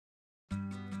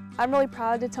I'm really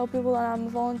proud to tell people that I'm a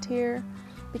volunteer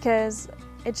because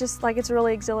it's a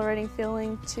really exhilarating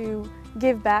feeling to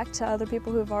give back to other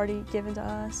people who have already given to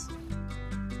us.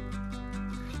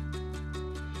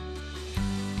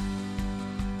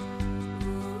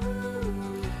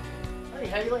 Hey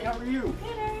Hailey, how are you? Good,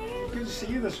 how are you? Good to see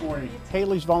you this morning.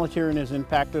 Hailey's volunteering has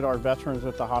impacted our veterans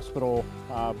at the hospital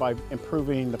by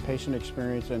improving the patient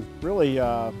experience and really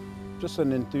just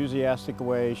an enthusiastic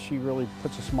way. She really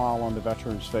puts a smile on the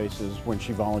veterans' faces when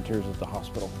she volunteers at the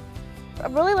hospital.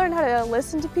 I've really learned how to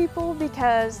listen to people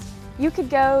because you could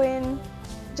go and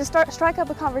just strike up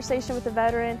a conversation with a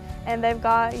veteran and they've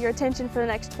got your attention for the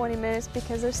next 20 minutes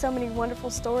because there's so many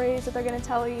wonderful stories that they're going to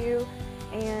tell you,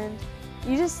 and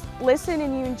you just listen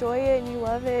and you enjoy it and you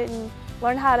love it and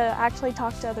learn how to actually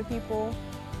talk to other people.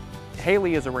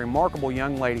 Hailey is a remarkable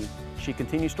young lady. She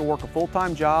continues to work a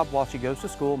full-time job while she goes to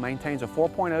school, maintains a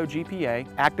 4.0 GPA,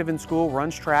 active in school,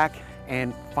 runs track,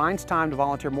 and finds time to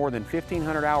volunteer more than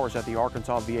 1,500 hours at the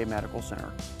Arkansas VA Medical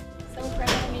Center. So proud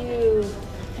of you.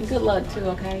 And good luck too,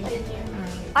 okay? Thank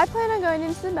you. I plan on going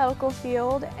into the medical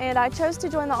field, and I chose to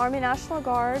join the Army National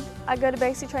Guard. I go to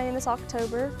basic training this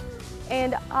October,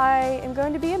 and I am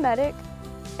going to be a medic,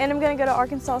 and I'm going to go to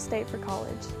Arkansas State for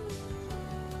college.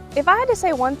 If I had to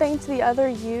say one thing to the other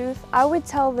youth, I would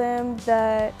tell them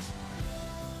that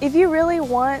if you really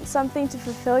want something to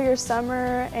fulfill your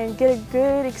summer and get a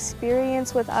good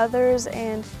experience with others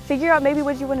and figure out maybe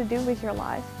what you want to do with your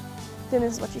life, then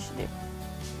this is what you should do.